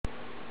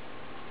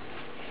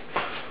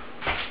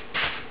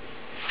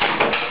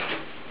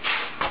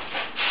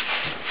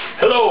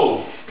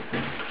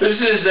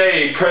This is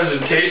a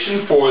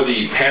presentation for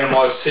the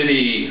Panama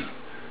City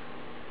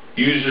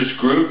Users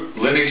Group,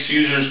 Linux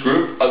Users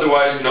Group,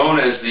 otherwise known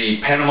as the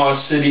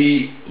Panama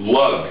City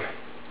LUG.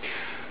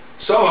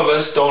 Some of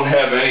us don't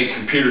have any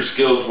computer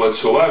skills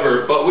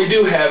whatsoever, but we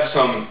do have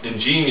some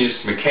ingenious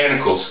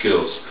mechanical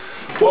skills.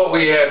 What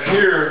we have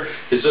here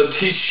is a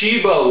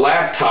Toshiba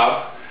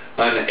laptop,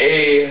 an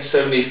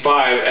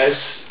A75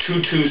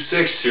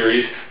 S226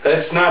 series,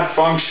 that's not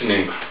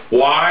functioning.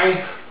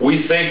 Why?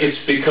 We think it's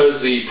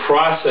because the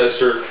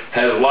processor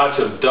has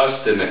lots of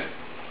dust in it.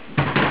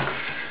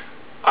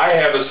 I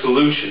have a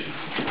solution.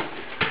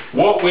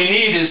 What we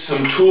need is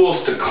some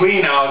tools to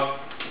clean out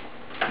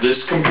this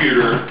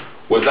computer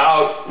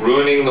without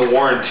ruining the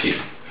warranty.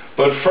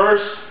 But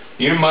first,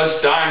 you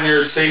must don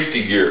your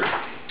safety gear.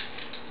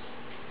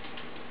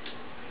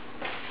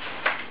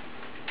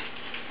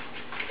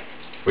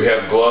 We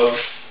have gloves.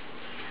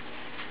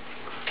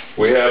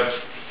 We have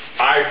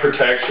eye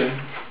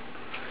protection.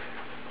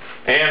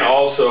 And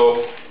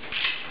also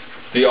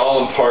the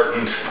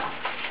all-important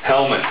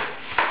helmet.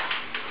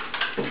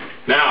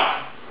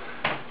 Now,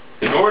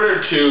 in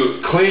order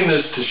to clean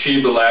this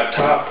Toshiba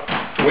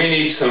laptop, we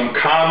need some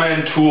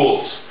common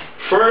tools.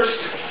 First,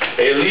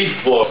 a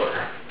leaf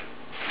blower.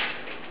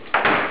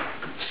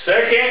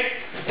 Second,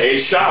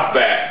 a shop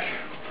vac.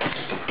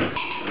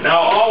 Now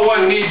all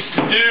one needs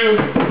to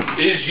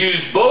do is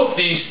use both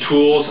these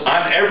tools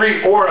on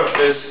every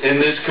orifice in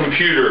this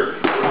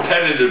computer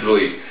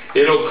repetitively.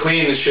 It'll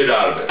clean the shit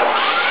out of it.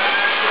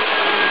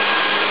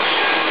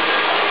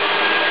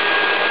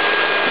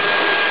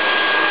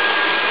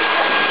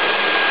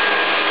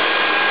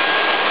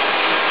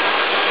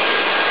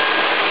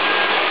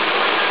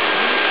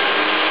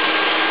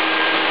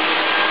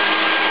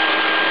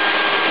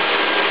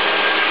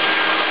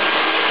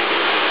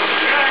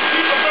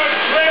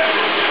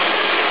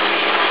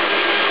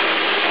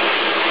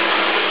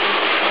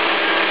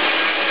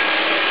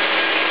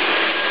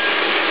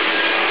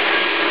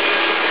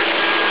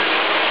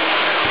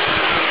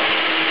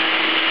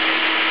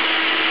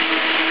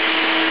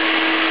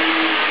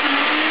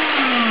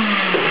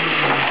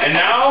 And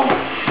now,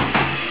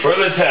 for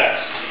the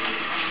test.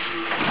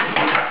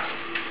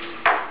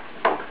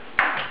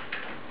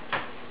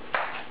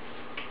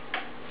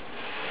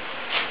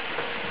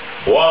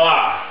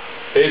 Voila!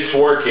 It's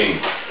working.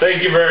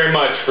 Thank you very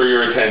much for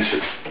your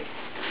attention.